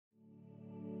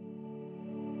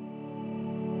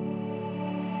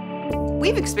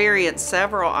We've experienced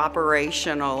several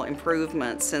operational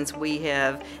improvements since we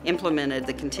have implemented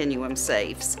the continuum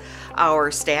safes.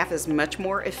 Our staff is much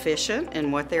more efficient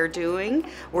in what they're doing.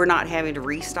 We're not having to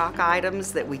restock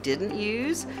items that we didn't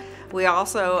use. We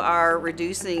also are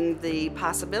reducing the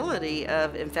possibility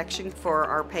of infection for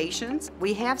our patients.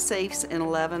 We have safes in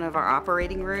 11 of our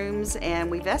operating rooms, and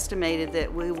we've estimated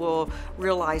that we will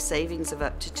realize savings of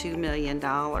up to $2 million.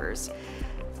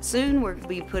 Soon we'll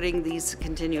be putting these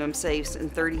continuum safes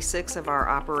in 36 of our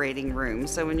operating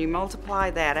rooms. So when you multiply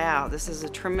that out, this is a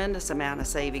tremendous amount of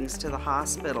savings to the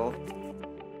hospital.